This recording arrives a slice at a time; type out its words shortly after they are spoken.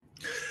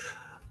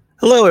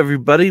Hello,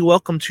 everybody.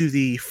 Welcome to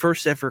the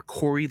first ever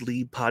Corey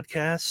Lee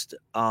podcast.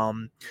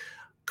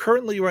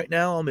 Currently, right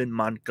now, I'm in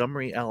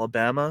Montgomery,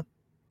 Alabama.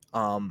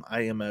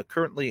 I am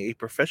currently a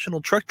professional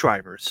truck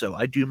driver, so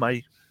I do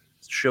my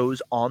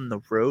shows on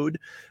the road.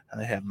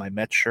 I have my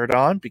Mets shirt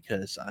on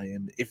because I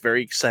am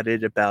very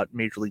excited about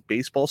Major League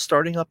Baseball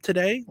starting up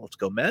today. Let's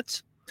go,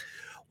 Mets.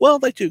 Well,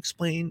 I'd like to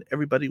explain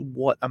everybody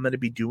what I'm going to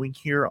be doing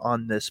here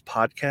on this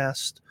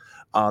podcast.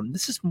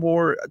 This is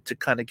more to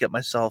kind of get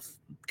my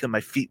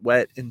feet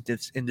wet in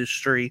this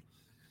industry,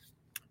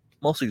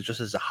 mostly just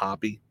as a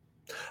hobby.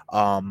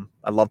 I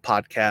love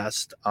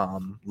podcasts,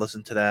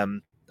 listen to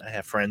them. I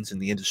have friends in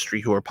the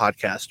industry who are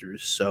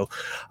podcasters, so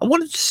I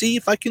wanted to see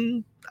if I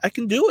can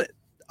do it.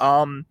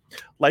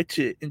 Like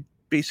to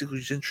basically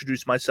just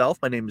introduce myself.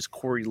 My name is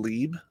Corey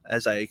Lieb.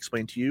 As I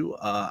explained to you,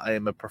 I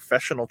am a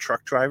professional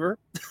truck driver.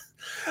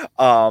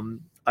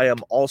 I am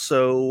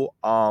also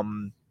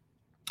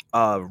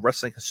a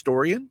wrestling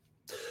historian.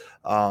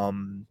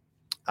 Um,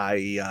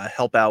 I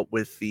help out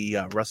with the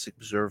Wrestling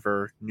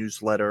Observer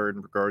newsletter in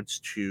regards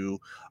to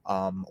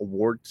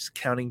awards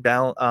counting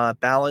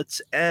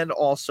ballots, and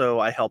also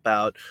I help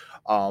out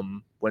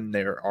when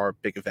there are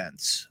big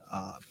events.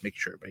 Make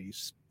sure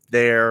everybody's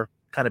there,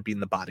 kind of being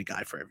the body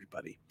guy for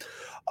everybody.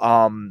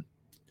 Um,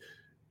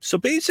 so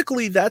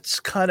basically, that's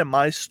kind of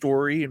my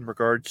story in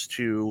regards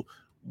to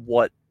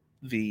what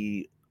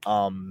the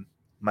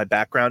my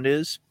background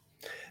is.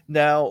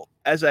 Now,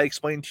 as I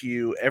explained to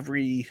you,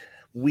 every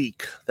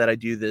week that I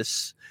do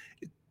this,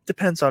 it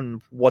depends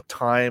on what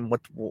time,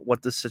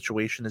 what the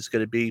situation is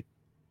going to be.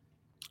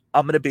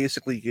 I'm going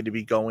to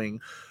be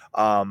going,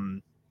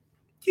 um,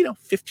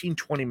 15,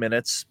 20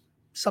 minutes,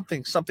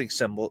 something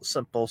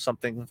simple,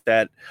 something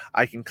that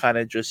I can kind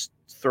of just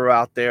throw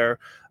out there.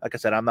 Like I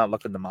said, I'm not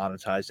looking to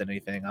monetize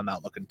anything. I'm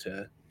not looking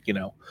to, you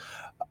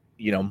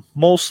know,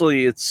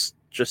 mostly it's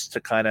just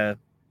to kind of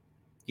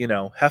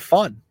have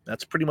fun.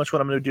 That's pretty much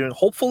what I'm going to be doing.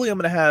 Hopefully, I'm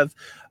going to have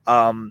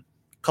a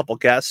couple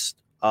guests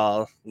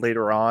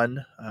later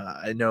on.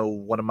 I know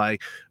one of my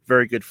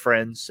very good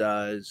friends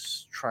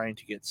is trying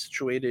to get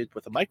situated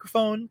with a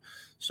microphone,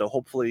 so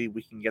hopefully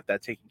we can get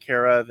that taken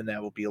care of, and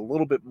that will be a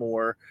little bit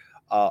more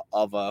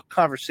of a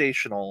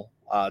conversational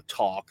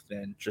talk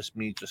than just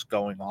me just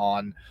going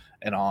on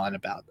and on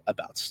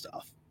about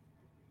stuff.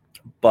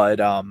 But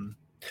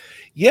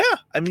yeah,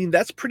 I mean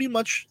that's pretty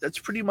much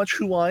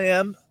who I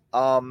am.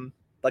 Um,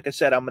 like I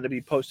said, I'm going to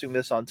be posting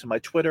this onto my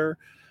Twitter,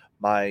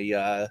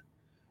 my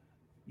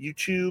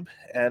YouTube,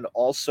 and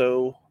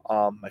also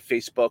my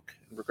Facebook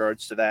in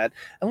regards to that.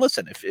 And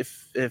listen,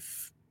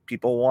 if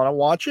people want to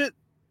watch it,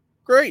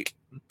 great.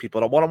 People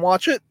don't want to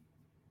watch it,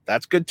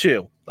 that's good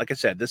too. Like I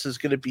said, this is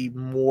going to be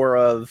more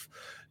of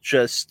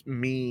just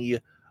me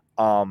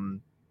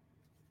um,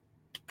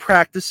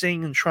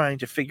 practicing and trying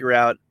to figure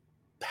out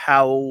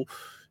how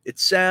it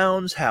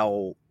sounds,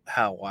 how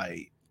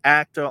I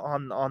act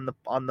on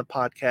the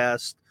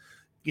podcast,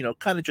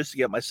 kind of just to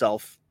get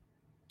myself,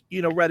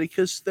 ready,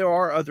 because there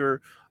are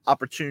other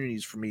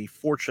opportunities for me,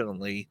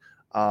 fortunately,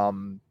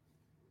 um,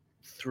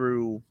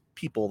 through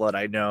people that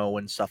I know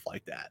and stuff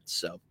like that.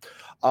 So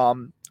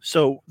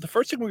the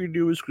first thing we're gonna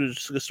do is we're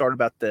just gonna start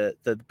about the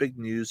big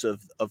news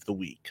of the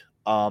week.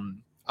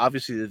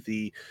 Obviously,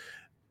 the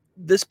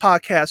this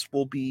podcast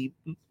will be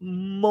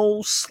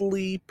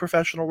mostly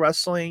professional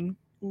wrestling,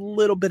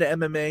 little bit of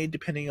MMA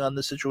depending on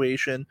the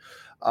situation.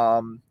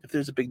 If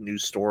there's a big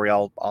news story,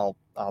 I'll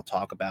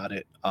talk about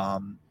it.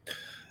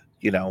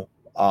 You know,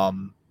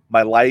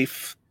 my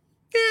life.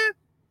 Eh,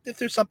 if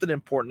there's something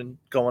important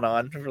going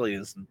on, there really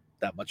isn't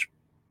that much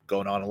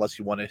going on unless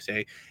you want to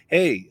say,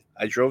 "Hey,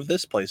 I drove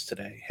this place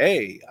today.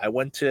 Hey, I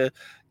went to,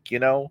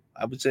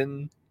 I was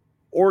in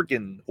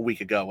Oregon a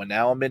week ago, and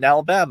now I'm in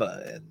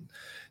Alabama, and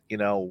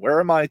where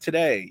am I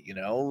today?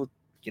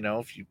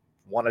 If you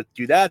want to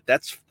do that,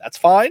 that's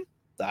fine.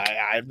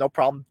 I have no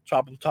problem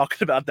talking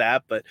about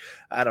that, but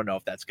I don't know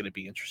if that's going to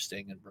be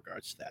interesting in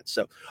regards to that.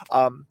 So,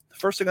 the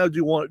first thing I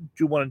do want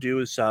to do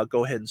is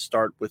go ahead and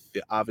start with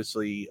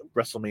obviously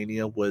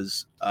WrestleMania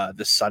was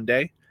this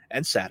Sunday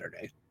and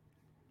Saturday.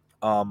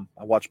 I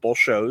watched both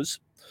shows,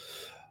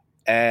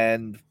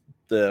 and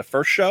the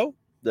first show,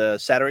 the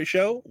Saturday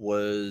show,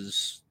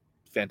 was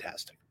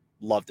fantastic.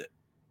 Loved it.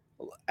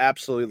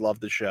 Absolutely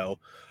loved the show.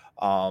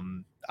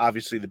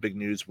 Obviously, the big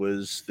news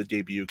was the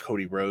debut of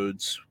Cody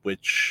Rhodes,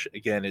 which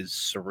again is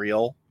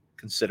surreal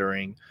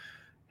considering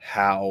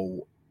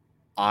how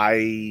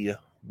I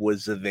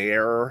was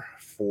there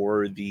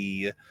for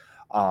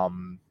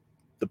um,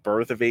 the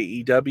birth of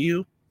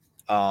AEW.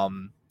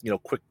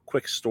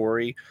 Quick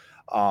story.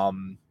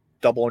 Um,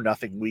 Double or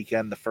Nothing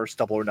weekend, the first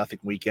Double or Nothing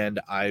weekend,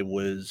 I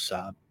was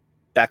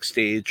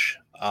backstage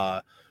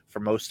for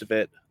most of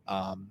it,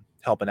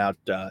 helping out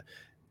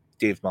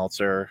Dave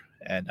Meltzer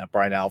and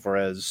Brian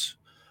Alvarez,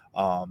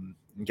 and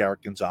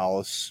Garrett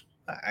Gonzalez.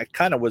 I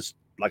kind of was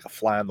like a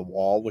fly on the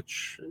wall,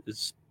 which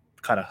is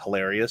kind of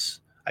hilarious.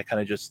 I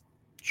kind of just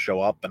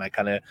show up and I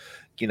kind of,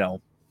 you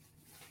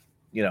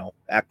know,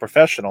 act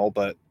professional,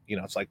 but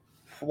it's like,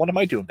 what am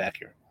I doing back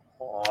here?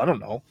 Oh, I don't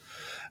know.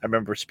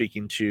 remember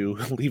speaking to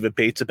Leva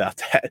Bates about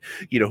that,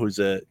 who's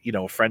a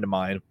friend of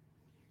mine.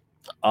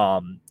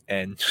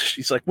 And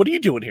she's like, "What are you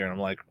doing here?" And I'm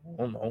like,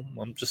 "Oh no,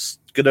 I'm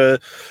just gonna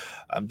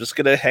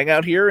hang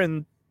out here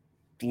and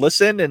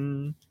listen,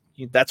 and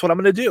that's what I'm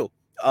gonna do."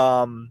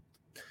 Um,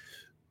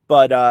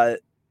 but I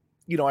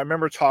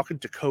remember talking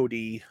to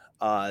Cody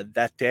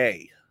that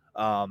day.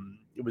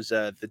 It was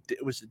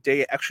the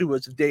day, actually it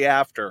was the day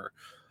after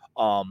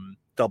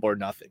Double or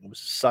Nothing. It was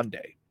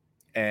Sunday,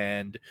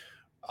 and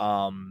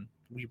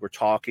we were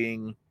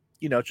talking,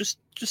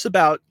 just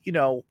about,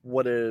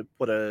 what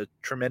a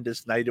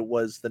tremendous night it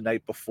was the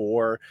night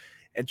before,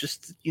 and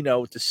just,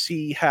 to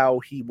see how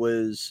he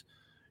was,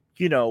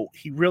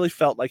 he really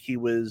felt like he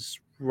was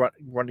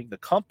running the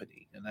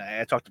company. And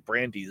I talked to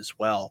Brandy as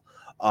well.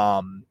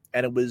 And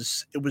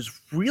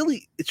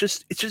it's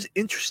just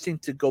interesting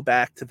to go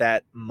back to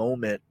that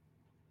moment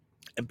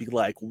and be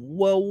like,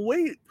 well,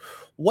 wait,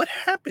 what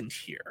happened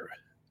here?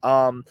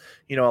 A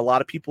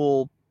lot of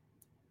people,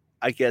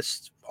 I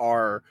guess,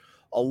 are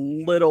a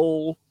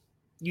little,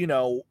 you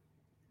know,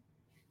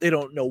 they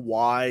don't know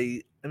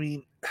why. I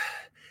mean,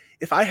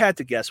 if I had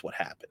to guess what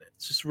happened,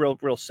 it's just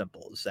real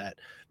simple. Is that,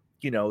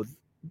 you know,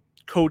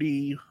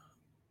 Cody,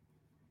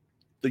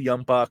 the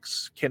Young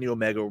Bucks, Kenny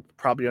Omega were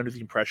probably under the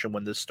impression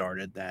when this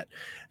started that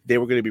they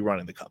were going to be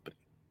running the company.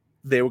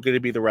 They were going to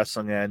be the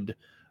wrestling end,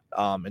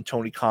 and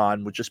Tony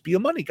Khan would just be a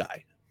money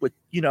guy.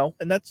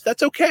 And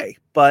that's okay.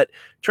 But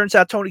turns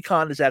out Tony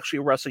Khan is actually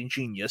a wrestling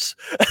genius.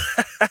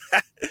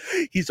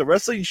 He's a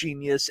wrestling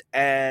genius,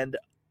 and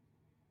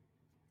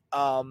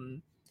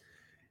um,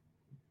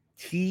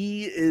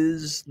 he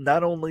is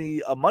not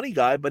only a money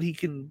guy, but he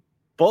can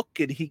book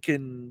and he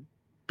can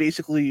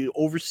basically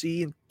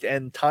oversee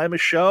and time a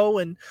show.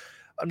 And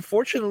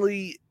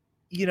unfortunately,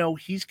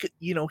 he's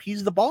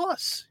the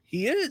boss.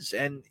 He is,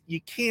 and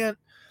you can't,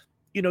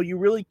 you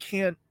really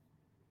can't,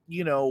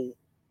 you know,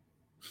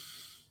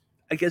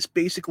 I guess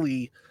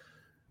basically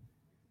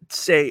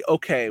say,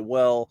 okay,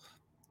 well,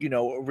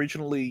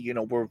 originally,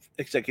 we're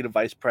executive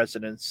vice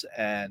presidents,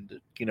 and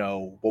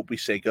what we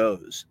say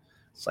goes.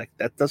 It's like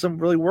that doesn't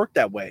really work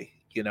that way.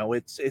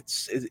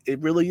 It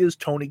really is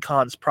Tony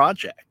Khan's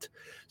project.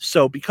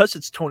 So because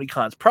it's Tony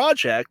Khan's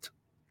project,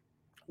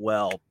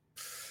 well,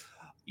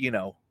 you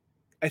know,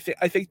 I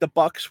think the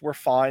Bucks were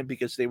fine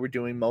because they were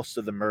doing most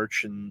of the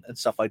merch and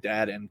stuff like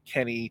that, and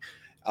Kenny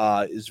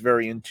is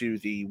very into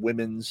the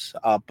women's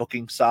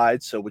booking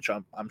side, so which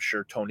I'm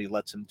sure Tony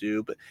lets him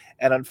do. But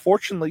and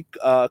unfortunately,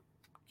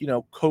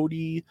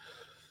 Cody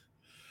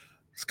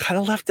is kind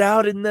of left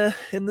out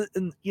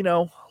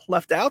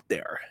left out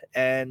there,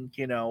 and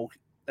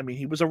I mean,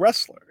 he was a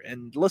wrestler,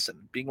 and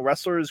listen, being a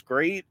wrestler is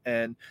great,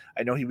 and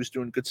I know he was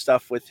doing good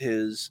stuff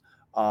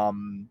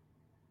um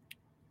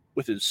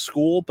with his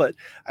school. But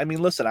I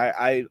mean, listen,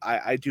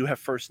 I do have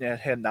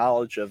first-hand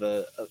knowledge of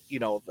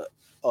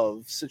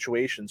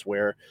situations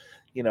where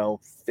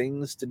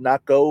things did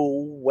not go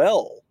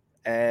well,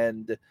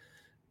 and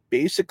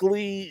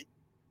basically,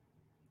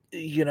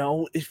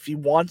 if he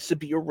wants to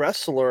be a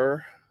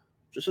wrestler,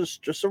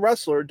 just a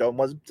wrestler, doesn't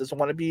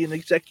want to be an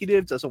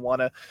executive, doesn't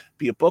want to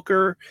be a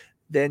booker,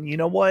 then you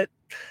know what,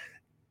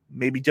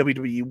 maybe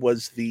WWE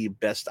was the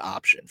best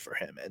option for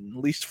him. And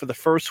at least for the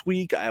first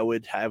week, I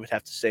would have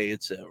to say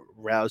it's a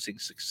rousing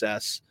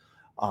success.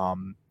 I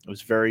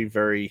was very,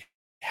 very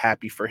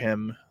happy for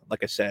him.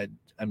 Like I said,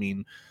 I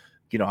mean,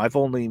 I've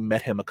only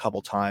met him a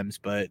couple times,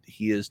 but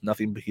he is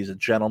nothing but he's a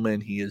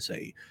gentleman. He is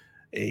a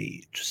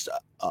just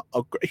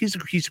he's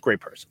a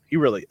great person. He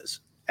really is.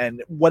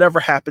 And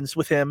whatever happens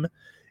with him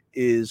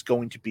is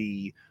going to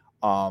be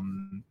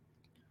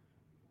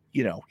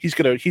he's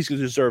gonna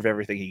deserve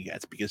everything he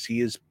gets because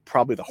he is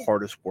probably the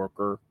hardest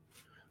worker,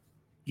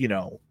 you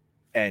know,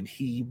 and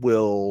he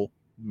will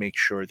make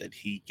sure that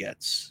he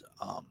gets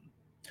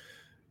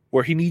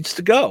where he needs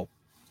to go.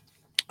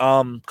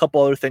 A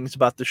couple other things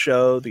about the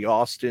show: the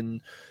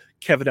Austin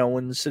Kevin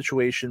Owens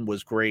situation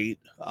was great.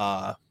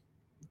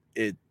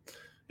 It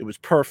it was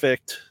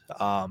perfect.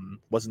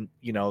 Wasn't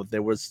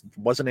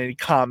wasn't any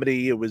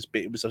comedy. It was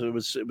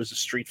a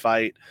street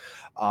fight.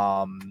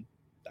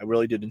 I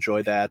really did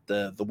enjoy that.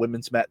 The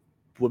women's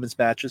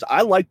matches.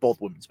 I like both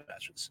women's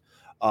matches.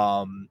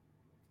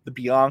 The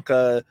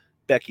Bianca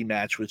Becky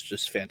match was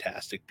just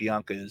fantastic.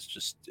 Bianca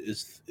is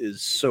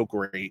so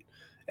great,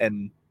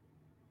 and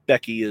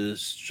Becky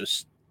is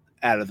just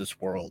out of this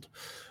world.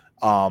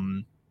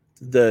 Um,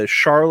 the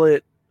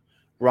Charlotte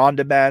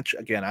Ronda match,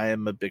 again, I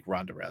am a big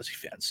Ronda Rousey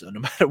fan, so no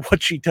matter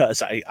what she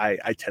does,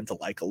 I tend to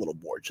like a little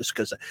more, just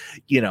because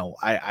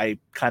I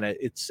kind of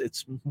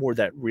it's more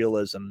that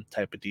realism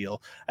type of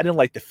deal. I didn't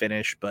like the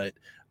finish, but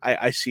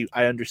I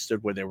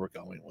understood where they were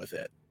going with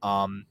it.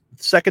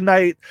 Second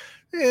night,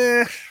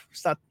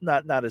 it's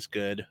not as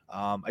good.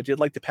 I did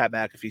like the Pat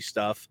McAfee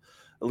stuff,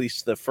 at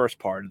least the first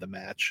part of the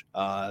match.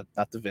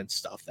 Not the Vince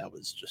stuff. That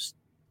was just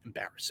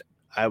embarrassing.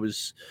 I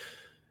was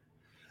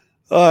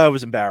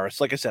embarrassed.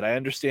 Like I said, I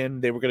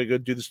understand they were going to go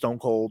do the Stone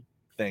Cold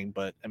thing,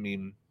 but I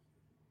mean,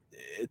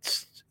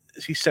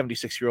 he's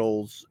 76 years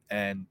old,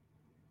 and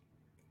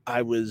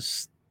I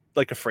was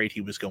like afraid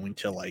he was going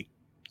to like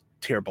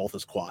tear both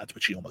his quads,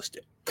 which he almost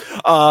did.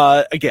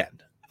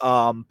 Again.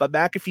 But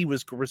McAfee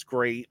was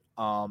great.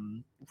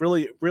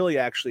 Really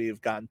actually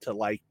have gotten to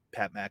like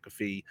Pat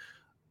McAfee.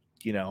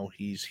 You know,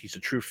 he's a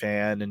true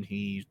fan, and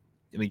he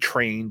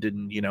trained,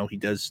 and he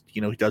does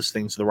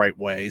things the right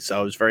way. So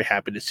I was very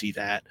happy to see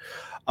that.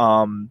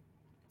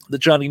 The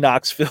Johnny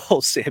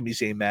Knoxville Sami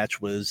Zayn match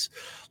was,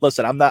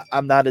 listen, I'm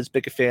not as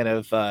big a fan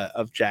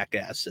of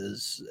Jackass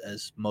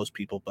as most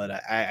people, but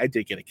I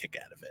did get a kick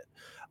out of it.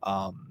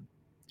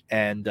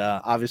 And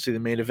obviously the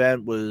main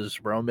event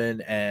was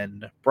Roman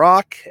and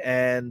Brock,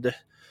 and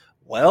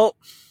well,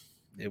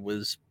 it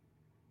was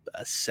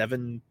a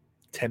 7-10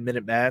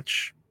 minute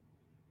match.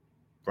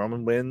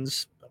 Roman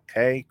wins.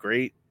 Okay,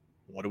 great.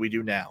 What do we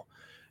do now?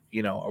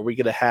 Are we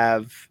going to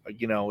have,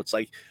 it's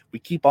like we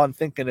keep on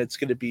thinking it's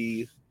going to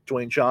be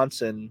Dwayne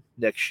Johnson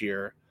next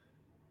year,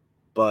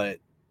 but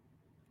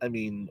I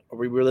mean, are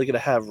we really going to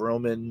have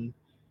Roman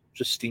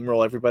just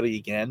steamroll everybody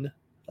again?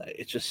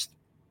 It just,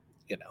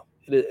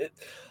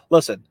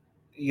 listen,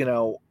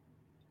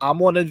 I'm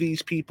one of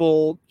these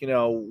people,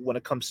 when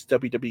it comes to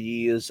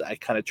WWE, is I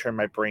kind of turn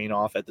my brain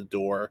off at the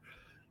door.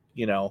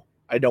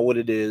 I know what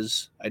it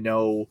is. I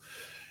know,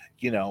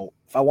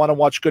 if I want to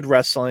watch good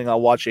wrestling,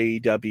 I'll watch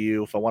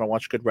AEW. If I want to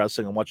watch good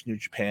wrestling, I'll watch New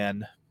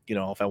Japan.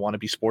 If I want to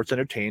be sports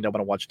entertained, I want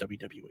to watch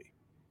WWE.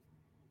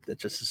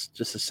 That's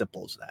just as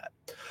simple as that.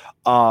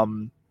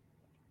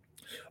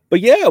 But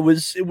yeah, it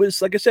was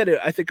like I said,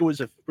 I think it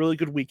was a really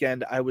good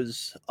weekend. I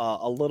was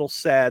a little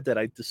sad that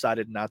I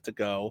decided not to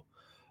go,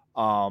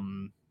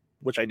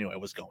 which I knew I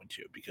was going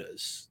to,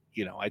 because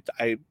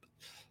I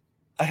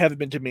haven't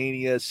been to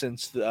Mania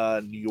since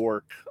New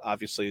York,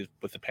 obviously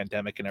with the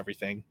pandemic and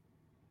everything.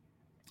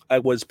 I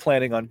was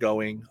planning on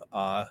going.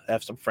 I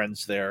have some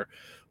friends there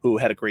who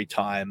had a great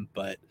time,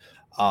 but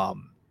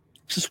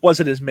just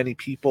wasn't as many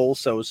people.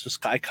 So it's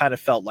just, I kind of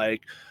felt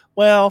like,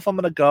 well, if I'm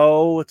gonna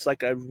go, it's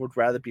like I would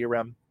rather be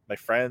around my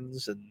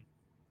friends. And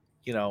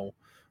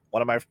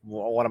one of my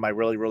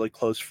really, really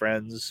close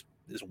friends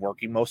is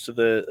working most of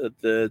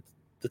the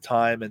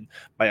time, and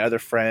my other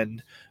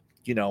friend,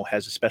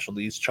 has a special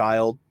needs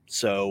child.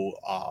 So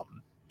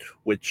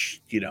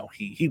which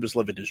he was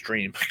living his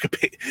dream,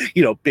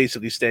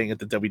 basically staying at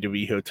the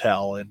WWE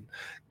hotel and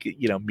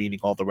meeting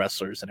all the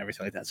wrestlers and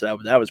everything like that. So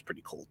that was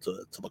pretty cool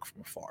to look from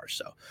afar.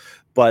 So,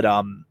 but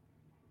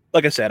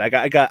like I said,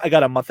 I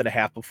got a month and a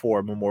half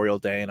before Memorial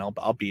Day, and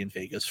I'll be in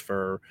Vegas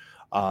for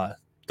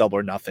Double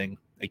or Nothing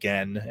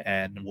again,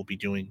 and we'll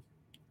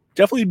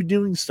definitely be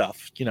doing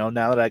stuff.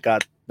 Now I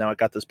got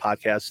this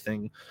podcast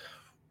thing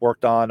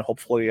worked on.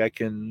 Hopefully, I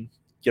can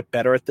get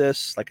better at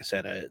this. Like I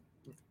said,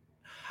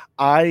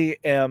 I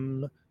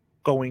am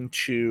going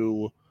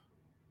to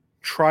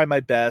try my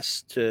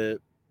best to,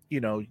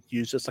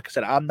 use this. Like I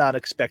said, I'm not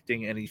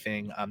expecting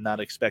anything. I'm not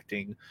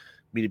expecting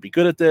me to be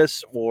good at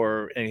this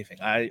or anything.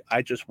 I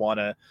just want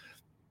to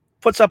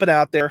put something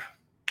out there.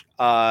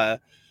 I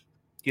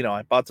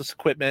bought this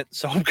equipment,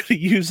 so I'm going to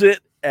use it,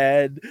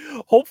 and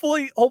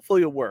hopefully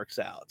it works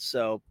out.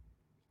 So,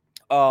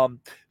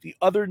 the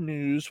other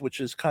news, which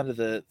is kind of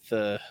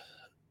the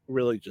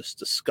really just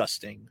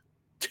disgusting,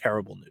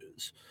 terrible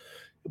news,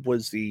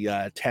 was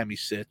the Tammy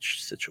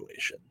Sitch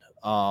situation.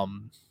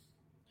 When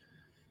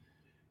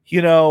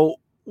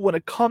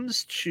it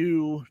comes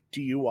to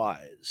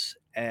DUIs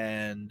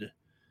and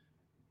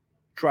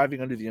driving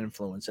under the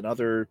influence and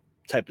other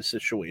type of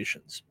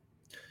situations,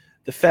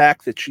 the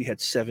fact that she had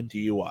 7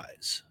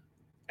 DUIs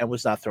and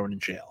was not thrown in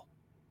jail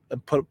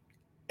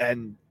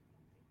and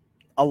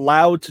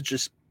allowed to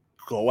just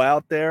go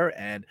out there,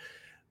 and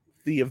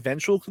the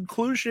eventual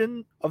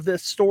conclusion of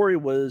this story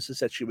is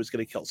that she was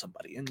going to kill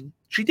somebody, and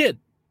she did.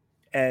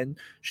 And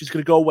she's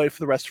going to go away for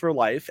the rest of her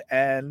life.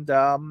 And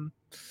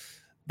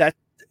that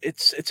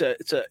it's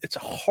a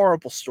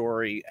horrible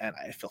story, and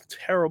I feel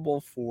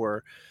terrible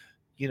for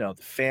the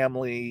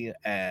family,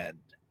 and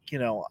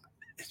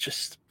it's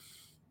just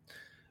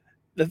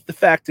the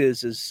fact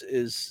is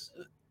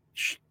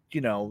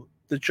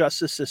the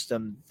justice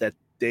system, that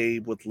they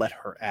would let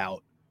her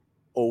out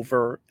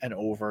over and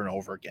over and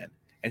over again,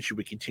 and she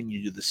would continue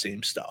to do the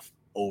same stuff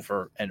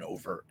over and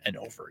over and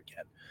over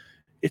again.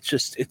 It's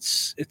just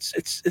it's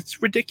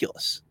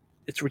ridiculous.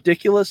 It's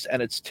ridiculous,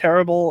 and it's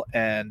terrible,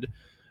 and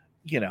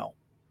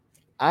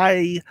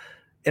I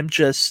am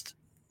just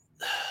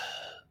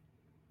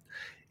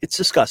it's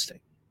disgusting.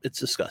 It's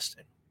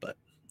disgusting. But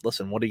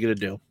listen, what are you gonna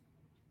do?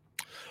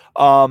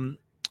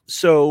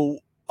 So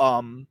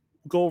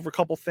go over a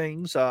couple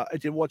things. I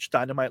did watch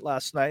Dynamite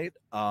last night.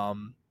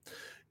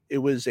 It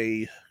was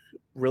a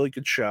really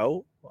good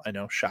show. I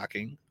know,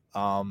 shocking.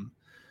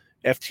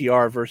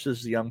 FTR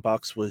versus the Young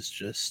Bucks was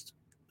just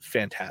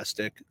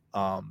fantastic.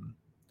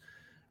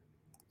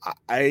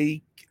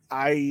 I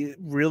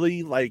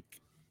really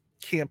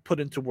can't put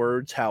into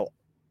words how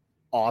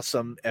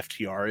awesome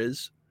FTR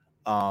is.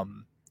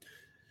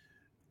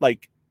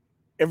 Like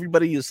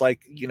everybody is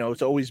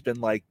it's always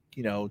been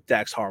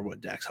Dax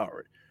Harwood.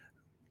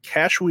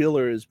 Cash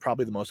Wheeler is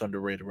probably the most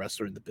underrated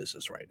wrestler in the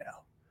business right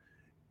now.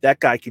 That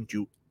guy can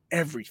do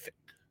everything.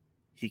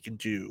 He can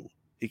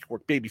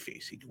work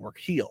babyface. He can work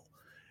heel.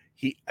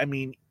 He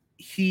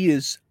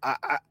is.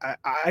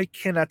 I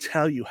cannot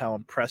tell you how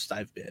impressed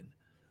I've been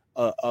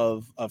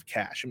of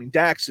Cash. I mean,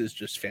 Dax is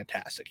just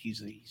fantastic.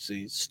 He's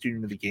a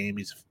student of the game.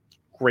 He's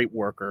a great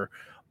worker.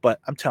 But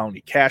I'm telling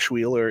you, Cash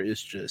Wheeler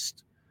is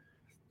just.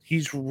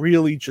 He's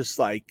really just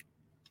like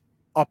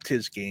upped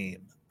his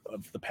game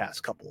of the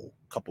past couple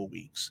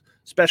weeks,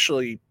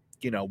 especially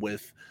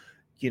with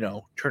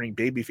turning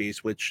babyface,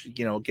 which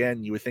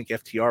again you would think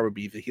FTR would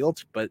be the heel,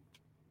 but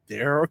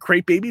they're a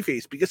great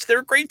babyface because they're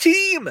a great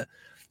team.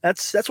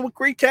 That's what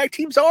great tag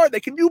teams are. They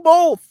can do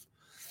both.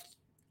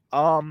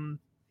 Like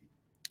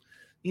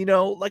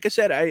I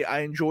said, I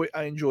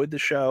enjoyed the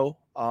show.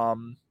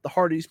 The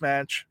Hardys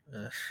match.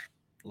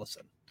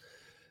 Listen,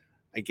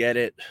 I get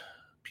it.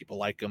 People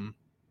like them,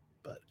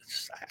 but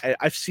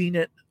I've seen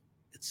it.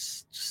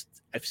 It's just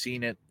I've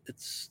seen it.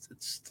 It's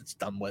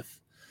done with.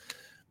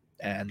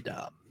 And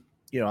I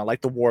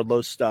like the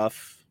Wardlow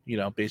stuff.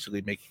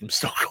 Basically making him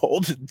Stone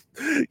Cold, and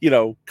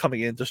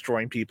coming in,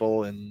 destroying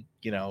people, and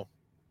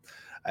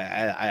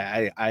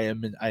I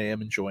am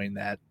enjoying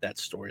that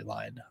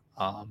storyline.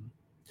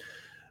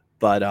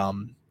 But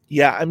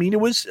yeah, I mean, it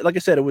was like I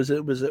said, it was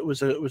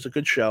a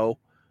good show.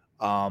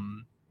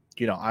 I'm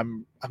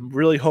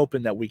really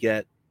hoping that we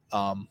get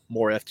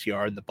more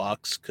FTR in the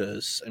Bucks,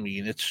 because I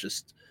mean, it's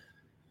just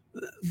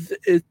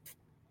it.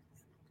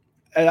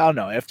 I don't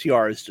know.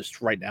 FTR is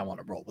just right now on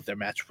a roll with their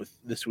match with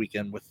this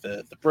weekend with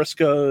the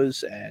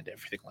Briscoes and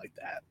everything like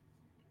that.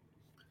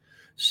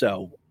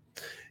 So,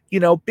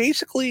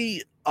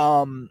 basically,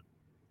 in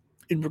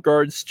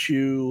regards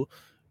to,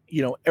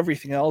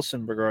 everything else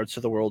in regards to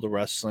the world of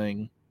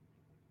wrestling,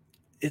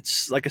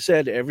 it's like I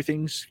said,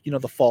 everything's,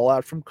 the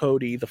fallout from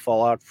Cody, the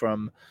fallout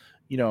from,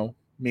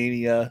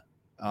 Mania.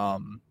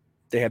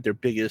 They had their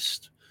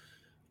biggest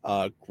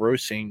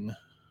grossing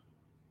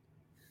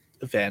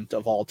event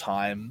of all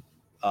time.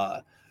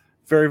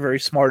 Very, very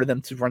smart of them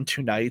to run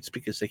 2 nights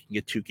because they can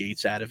get 2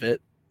 gates out of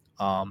it.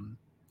 And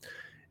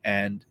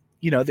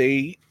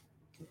they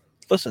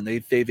listen, they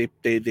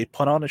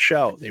put on a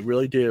show. They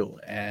really do.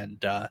 And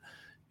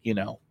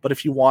but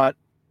if you want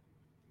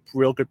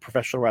real good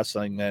professional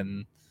wrestling,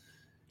 then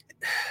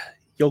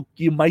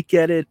you might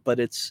get it, but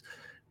it's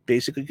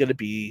basically going to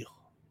be,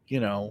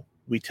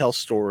 we tell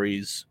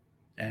stories,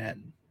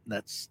 and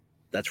that's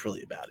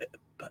really about it.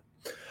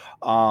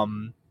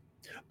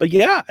 But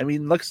yeah, I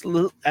mean,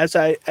 as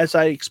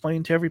I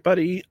explained to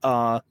everybody,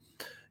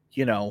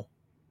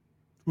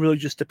 really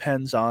just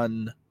depends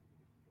on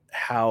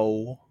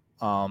how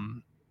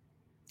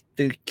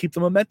they keep the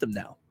momentum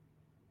now.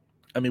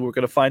 I mean, we're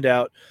going to find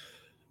out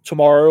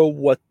tomorrow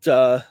what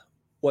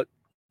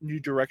new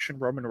direction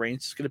Roman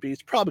Reigns is going to be.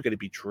 It's probably going to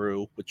be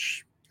Drew,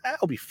 which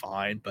that'll be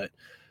fine. But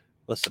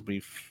listen,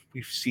 we've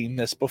seen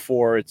this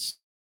before. It's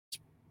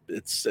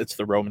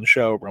the Roman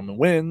show. Roman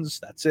wins.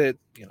 That's it.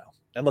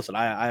 And listen,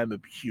 I am a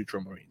huge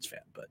Roman Reigns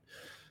fan, but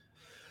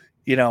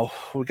we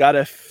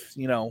gotta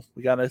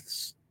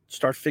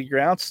start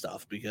figuring out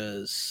stuff,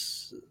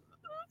 because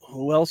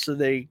who else are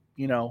they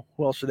gonna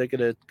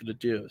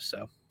do?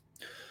 So,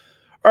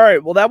 all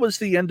right, well, that was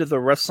the end of the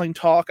wrestling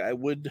talk. I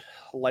would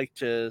like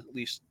to at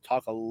least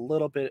talk a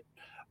little bit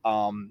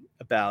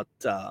about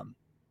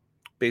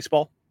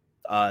baseball,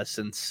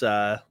 since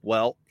today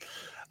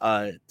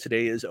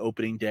is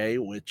opening day,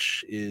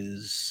 which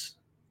is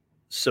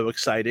so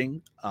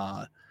exciting.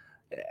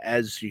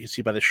 As you can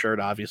see by the shirt,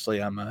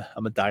 obviously I'm a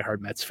diehard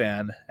Mets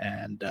fan,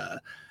 and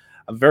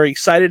I'm very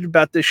excited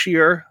about this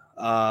year.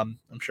 I'm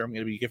sure I'm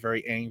going to get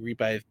very angry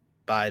by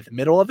the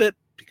middle of it,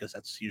 because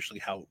that's usually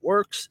how it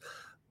works.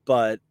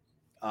 But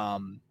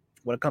when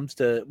it comes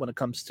to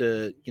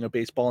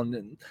baseball,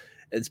 and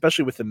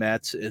especially with the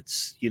Mets,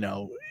 it's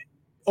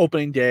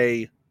opening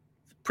day.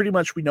 Pretty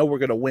much we know we're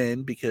going to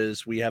win,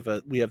 because we have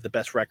the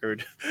best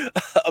record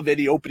of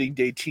any opening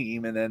day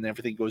team, and then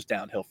everything goes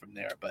downhill from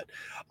there. But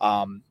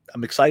I'm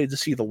excited to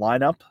see the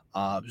lineup.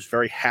 I was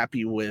very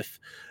happy with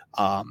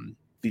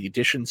the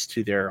additions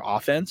to their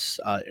offense.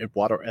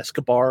 Eduardo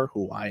Escobar,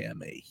 who I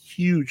am a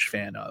huge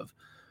fan of,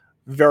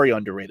 very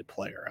underrated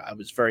player. I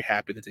was very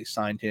happy that they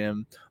signed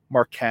him.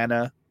 Mark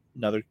Canha,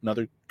 another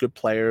good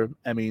player.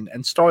 I mean,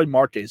 and Starling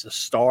Marte is a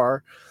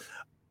star.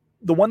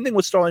 The one thing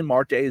with Starling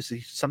Marte is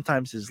he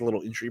sometimes is a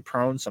little injury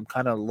prone, so I'm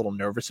kind of a little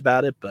nervous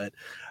about it, but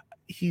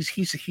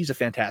he's a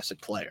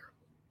fantastic player.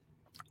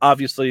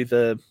 Obviously,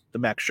 the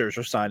Max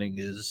Scherzer signing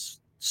is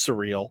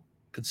surreal,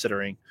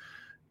 considering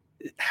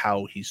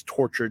how he's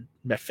tortured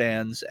Met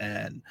fans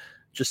and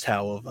just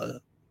how of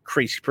a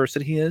crazy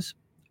person he is.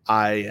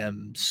 I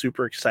am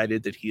super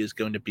excited that he is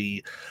going to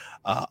be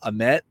a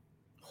Met.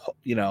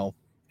 I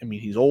mean,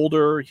 he's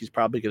older. He's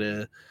probably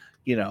gonna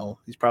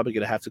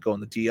have to go in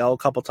the DL a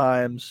couple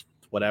times.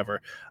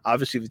 Whatever.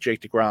 Obviously, the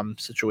Jake DeGrom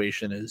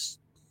situation is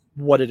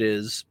what it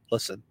is.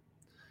 Listen,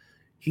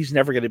 he's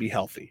never going to be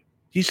healthy.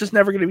 He's just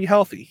never going to be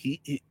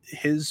healthy.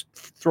 His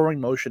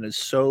throwing motion is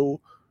so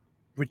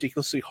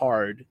ridiculously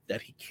hard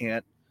that he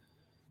can't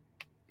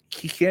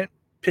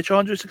pitch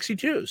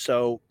 162.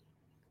 So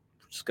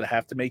we're just going to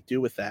have to make do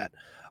with that.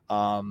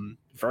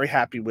 Very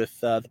happy with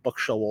the Buck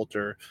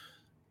Showalter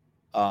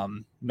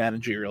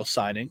managerial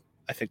signing.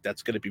 I think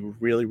that's going to be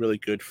really, really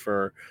good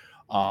for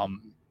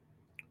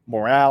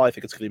morale. I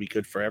think it's going to be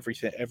good for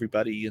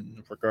everybody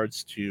in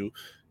regards to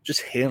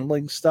just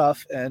handling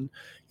stuff. And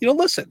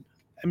listen,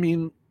 I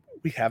mean,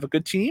 we have a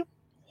good team.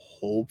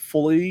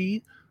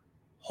 Hopefully,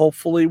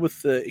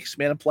 with the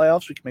expanded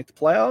playoffs, we can make the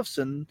playoffs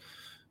and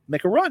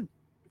make a run.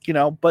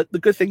 But the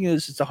good thing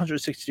is it's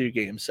 162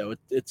 games, so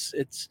it's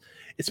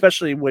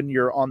especially when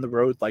you're on the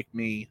road like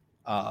me,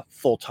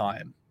 full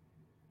time.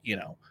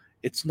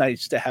 It's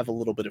nice to have a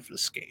little bit of an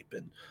escape,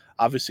 and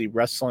obviously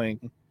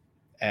wrestling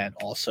and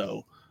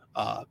also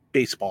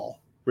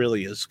baseball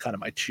really is kind of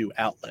my two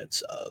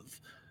outlets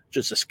of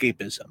just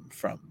escapism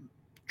from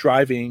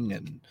driving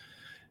and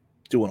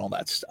doing all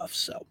that stuff.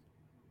 So,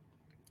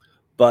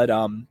 but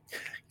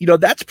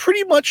that's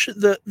pretty much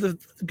the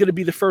going to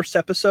be the first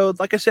episode.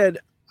 Like I said,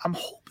 I'm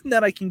hoping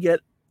that I can get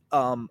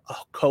a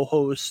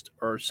co-host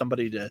or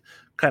somebody to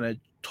kind of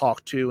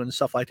talk to and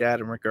stuff like that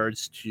in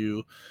regards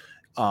to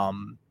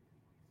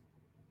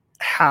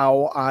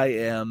how I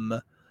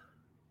am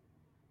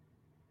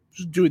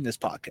doing this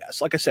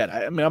podcast. Like I said,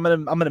 I mean, I'm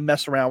gonna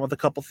mess around with a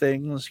couple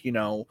things.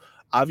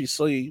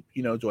 Obviously,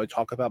 do I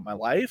talk about my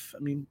life? I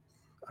mean,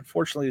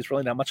 unfortunately, there's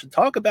really not much to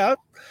talk about.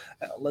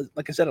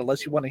 Like I said,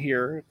 unless you want to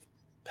hear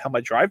how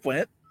my drive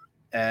went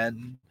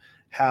and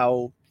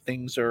how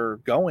things are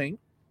going.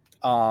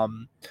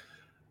 Like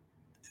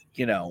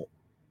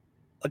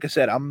I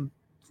said, I'm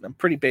a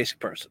pretty basic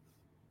person,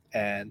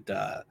 and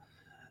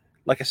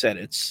like I said,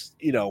 it's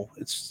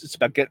it's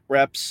about getting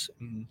reps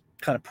and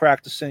kind of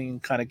practicing,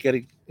 kind of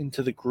getting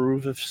into the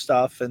groove of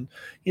stuff, and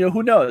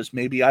who knows,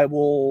 maybe I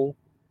will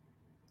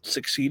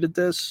succeed at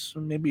this.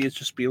 Maybe it's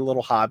just be a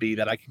little hobby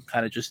that I can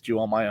kind of just do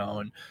on my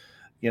own,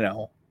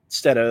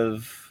 instead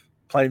of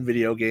playing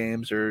video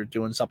games or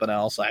doing something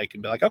else. I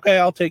can be like, okay,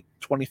 I'll take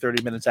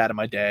 20-30 minutes out of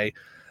my day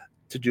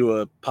to do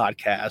a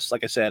podcast.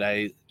 Like I said,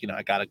 I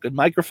got a good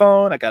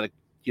microphone. I got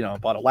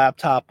bought a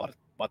laptop,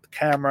 bought the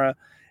camera,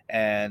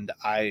 and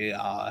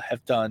I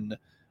have done,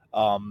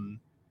 like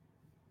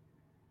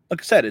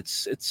I said,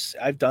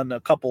 I've done a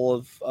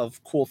couple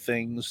of cool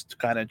things to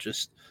kind of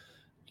just,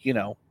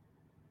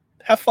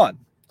 have fun.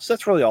 So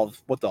that's really all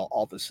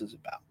this is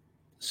about.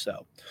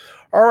 So,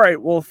 all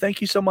right. Well,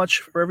 thank you so much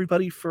for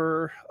everybody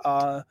for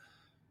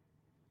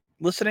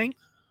listening.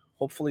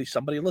 Hopefully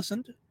somebody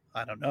listened.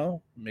 I don't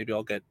know. Maybe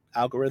I'll get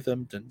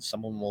algorithmed and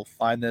someone will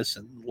find this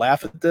and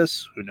laugh at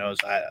this. Who knows?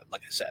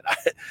 Like I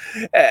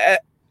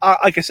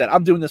said,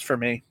 I'm doing this for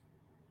me.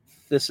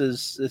 This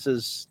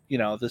is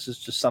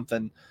just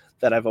something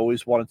that I've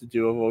always wanted to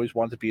do. I've always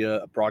wanted to be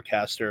a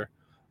broadcaster.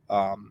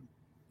 I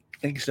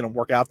think it's going to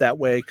work out that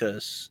way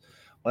because,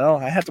 well,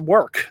 I had to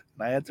work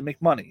and I had to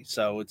make money.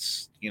 So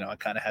it's, I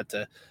kind of had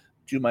to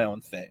do my own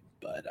thing.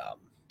 But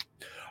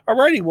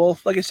alrighty. Well,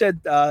 like I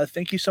said,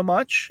 thank you so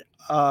much.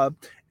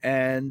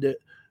 And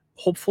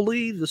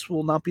hopefully this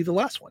will not be the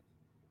last one.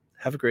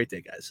 Have a great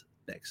day, guys.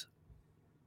 Thanks.